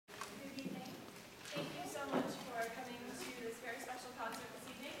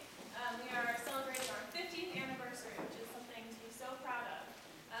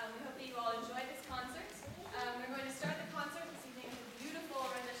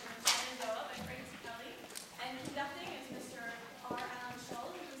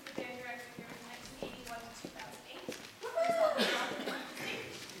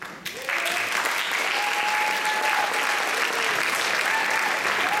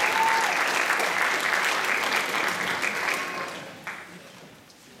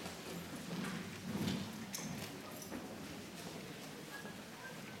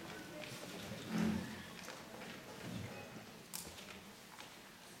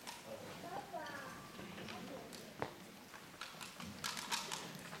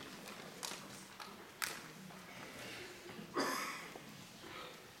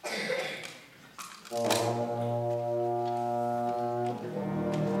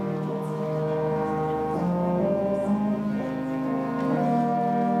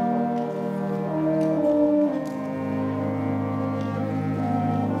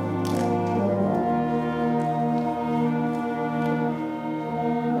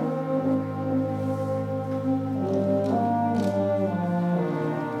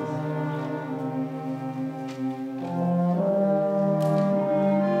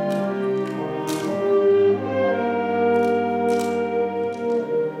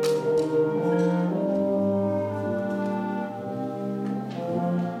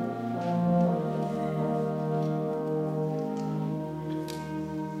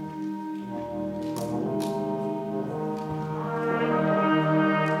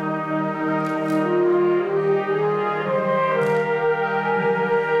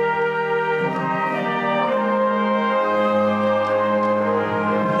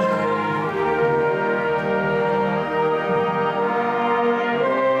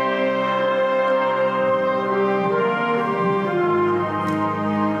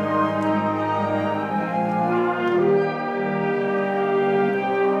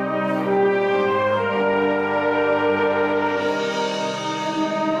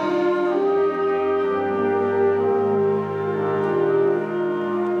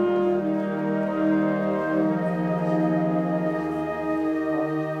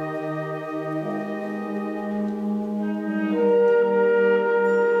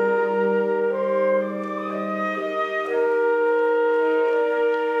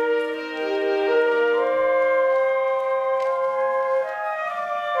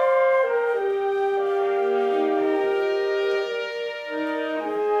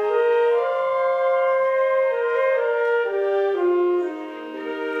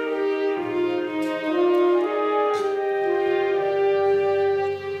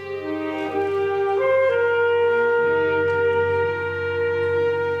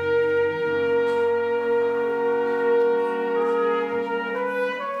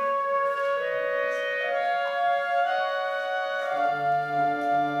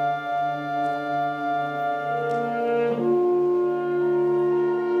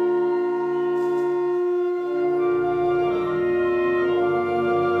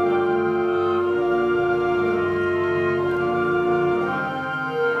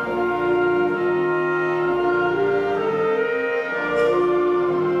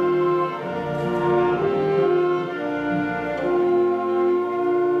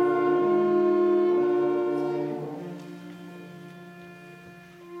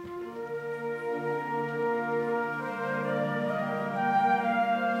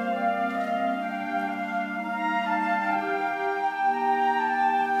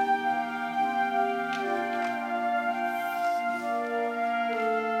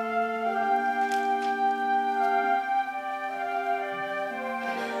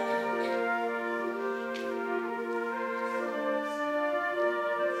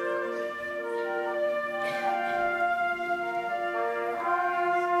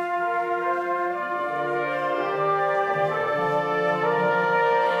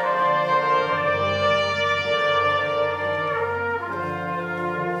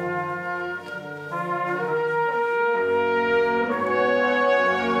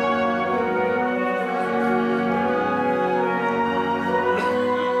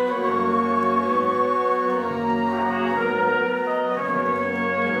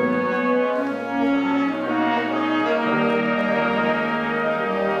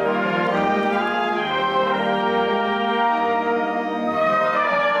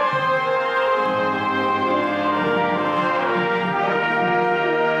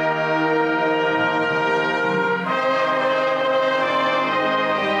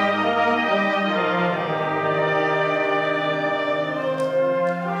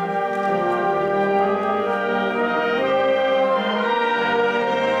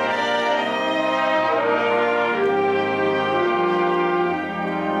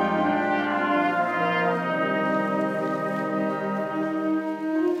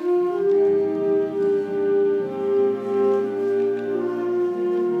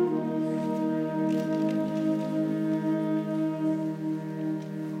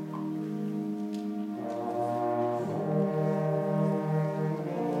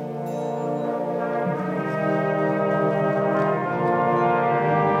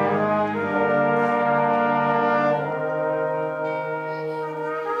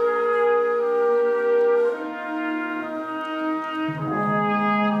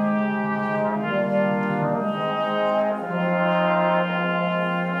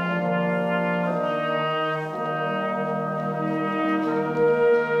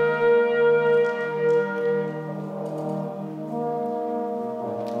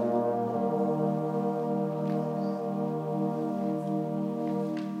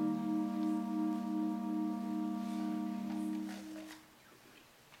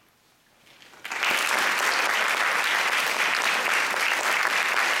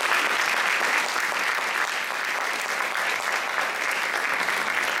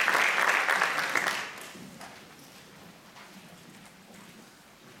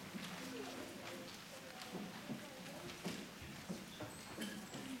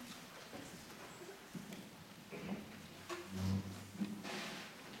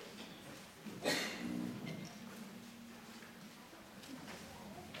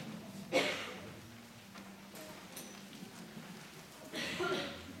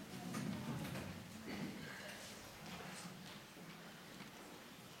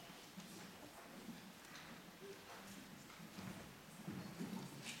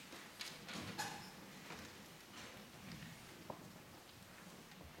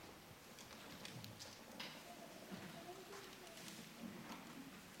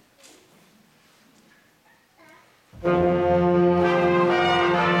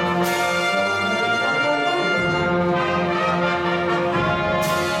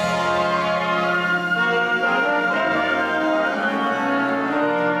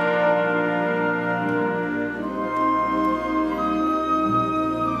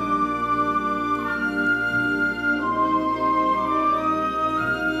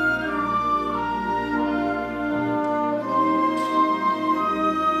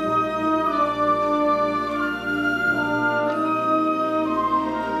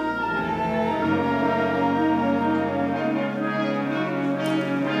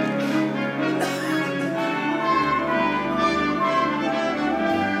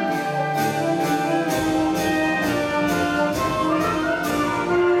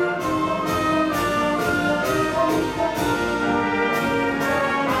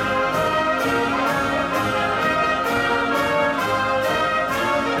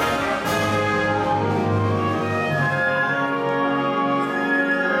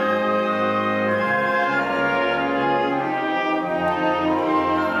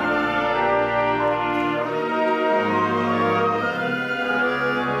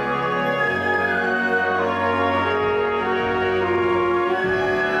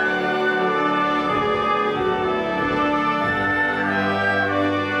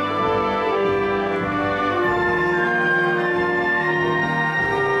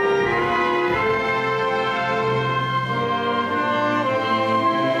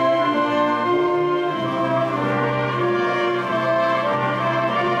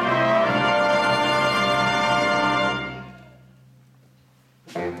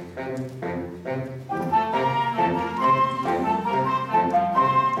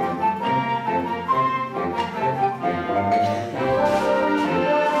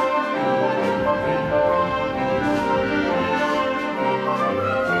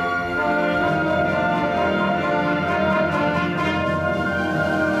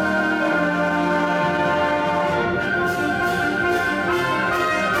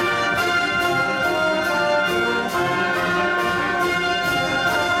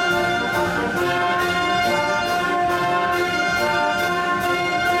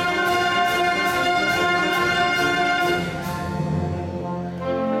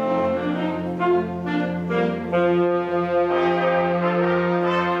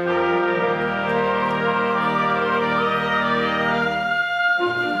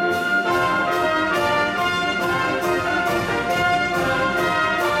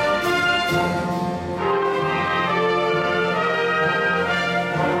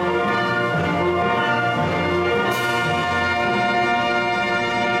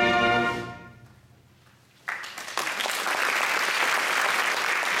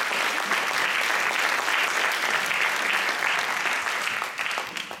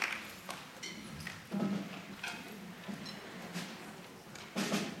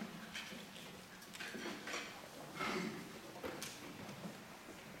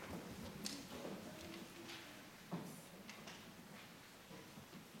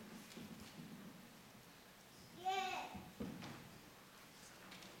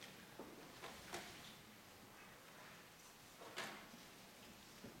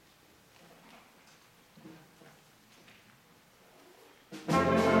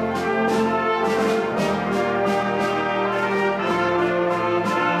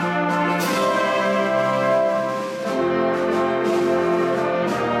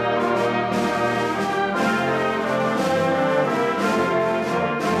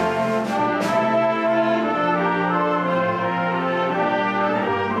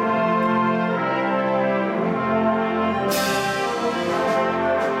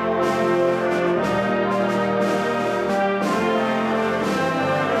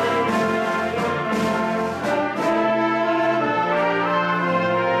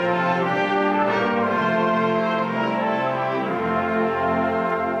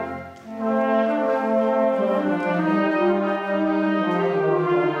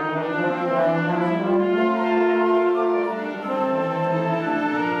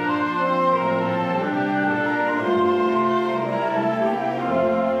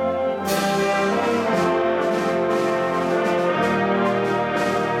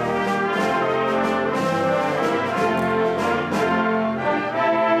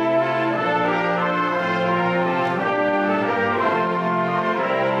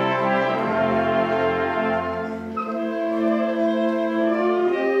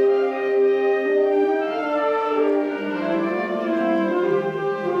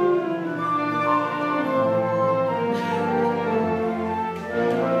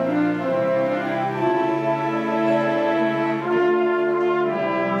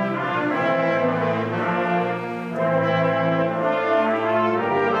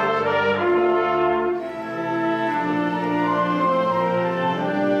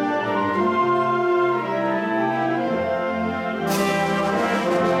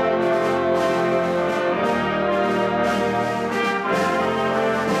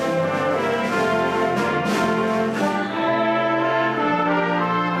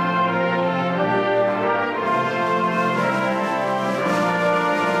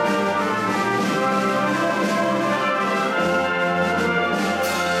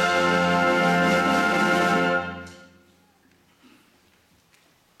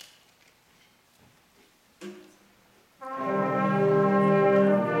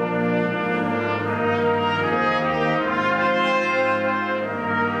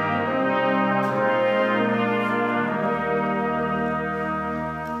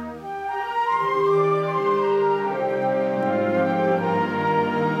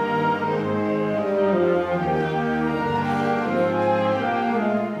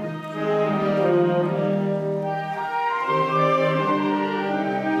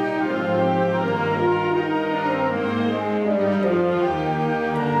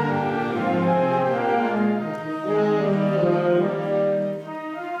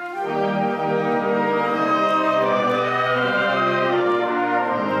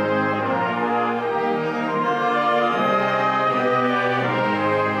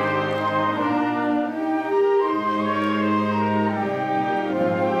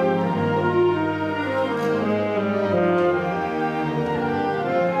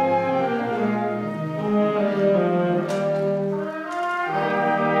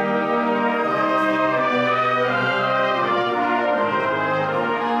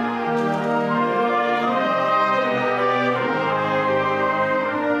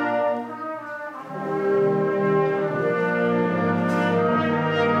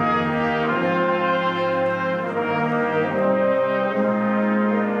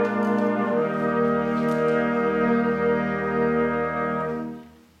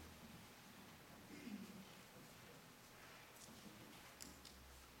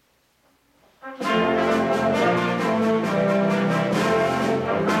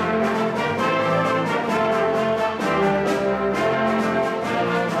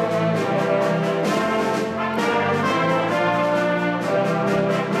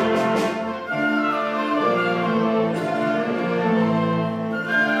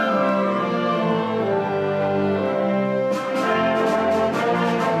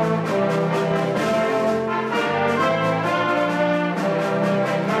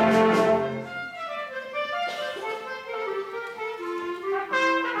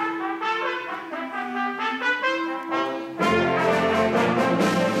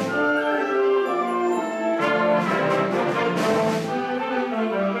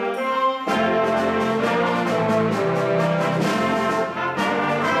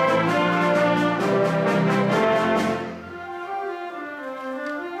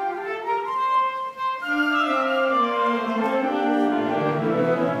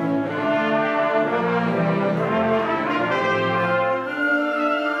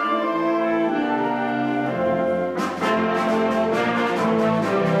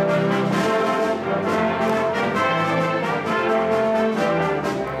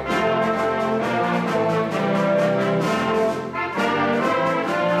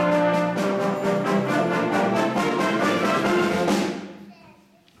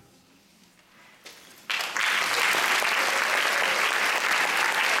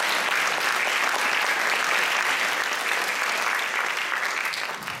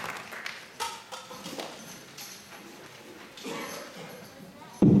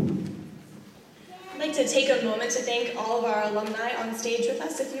like to take a moment to thank all of our alumni on stage with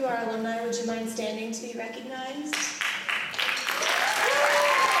us. If you are alumni, would you mind standing to be recognized?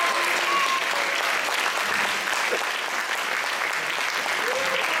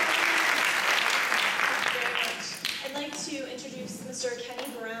 I'd like to introduce Mr.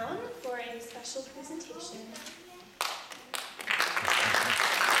 Kenny Brown for a special presentation.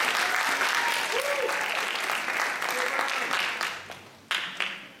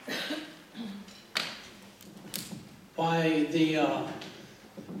 By the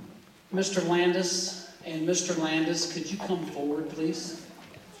Mr. Landis and Mr. Landis, could you come forward, please?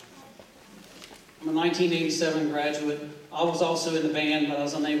 I'm a 1987 graduate. I was also in the band, but I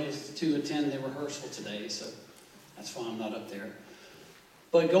was unable to attend the rehearsal today, so that's why I'm not up there.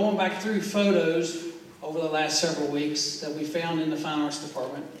 But going back through photos over the last several weeks that we found in the Fine Arts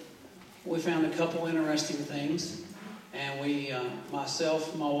Department, we found a couple interesting things. And we,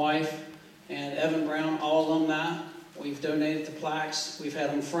 myself, my wife, and Evan Brown, all alumni, we've donated the plaques. We've had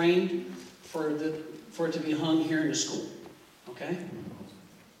them framed for it to be hung here in the school. Okay?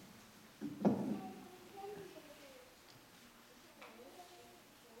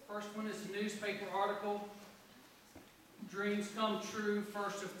 First one is a newspaper article. Dreams come true.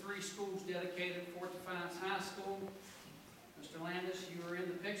 First of 3 schools dedicated for Defiance High School. Mr. Landis, you were in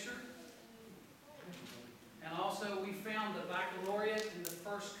the picture. And also we found the baccalaureate and the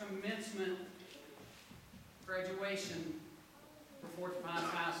first commencement graduation for Fort Defiance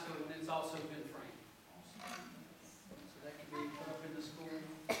High School, and it's also been framed. So that can be put up in the school.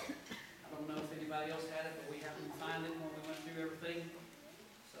 I don't know if anybody else had it, but we happened to find it when we went through everything.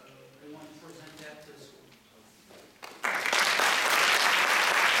 So we want to present that to the school.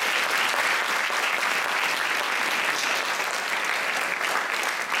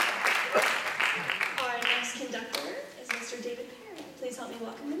 Our next conductor is Mr. David Perry. Please help me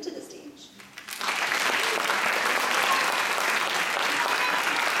welcome him to the stage.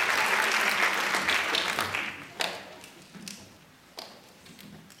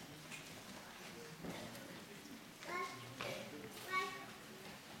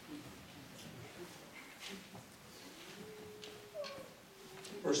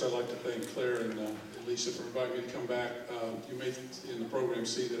 First, I'd like to thank Clare and Lisa for inviting me to come back. You may, in the program,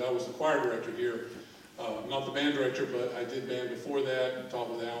 see that I was the choir director here. Not the band director, but I did band before that, taught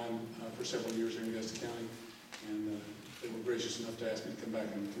with Alan for several years here in Augusta County. And they were gracious enough to ask me to come back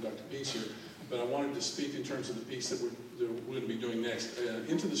and conduct a piece here. But I wanted to speak in terms of the piece that we're going to be doing next.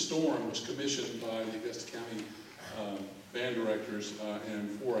 Into the Storm was commissioned by the Augusta County band directors and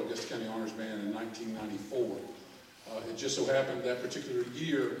for Augusta County Honors Band in 1994. It just so happened that particular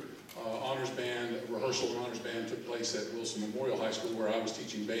year, Honors Band, rehearsal and Honors Band took place at Wilson Memorial High School, where I was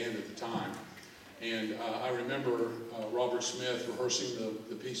teaching band at the time. And I remember Robert Smith rehearsing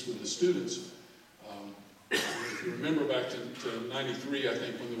the piece with the students. If you remember back to 93, I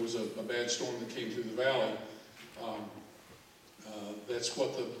think, when there was a bad storm that came through the valley, that's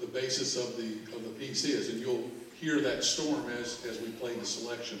what the basis of the piece is. And you'll hear that storm as we play the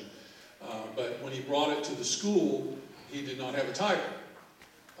selection. But when he brought it to the school, he did not have a title.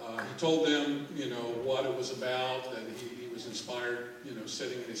 He told them, what it was about, that he was inspired,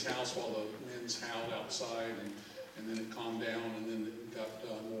 sitting in his house while the winds howled outside, and then it calmed down, and then it got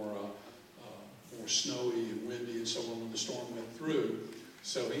more snowy and windy and so on when the storm went through.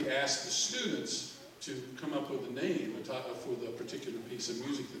 So he asked the students to come up with a name for the particular piece of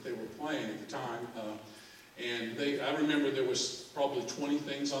music that they were playing at the time. And I remember there was probably 20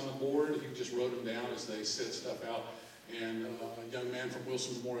 things on the board. He just wrote them down as they said stuff out. And a young man from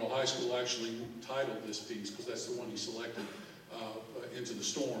Wilson Memorial High School actually titled this piece, because that's the one he selected, Into the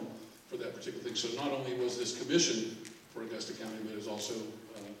Storm, for that particular thing. So not only was this commissioned for Augusta County, but it was also,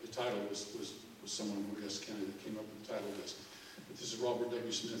 the title was someone from Augusta County that came up with the title of this. But this is Robert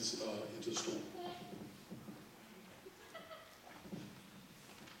W. Smith's Into the Storm.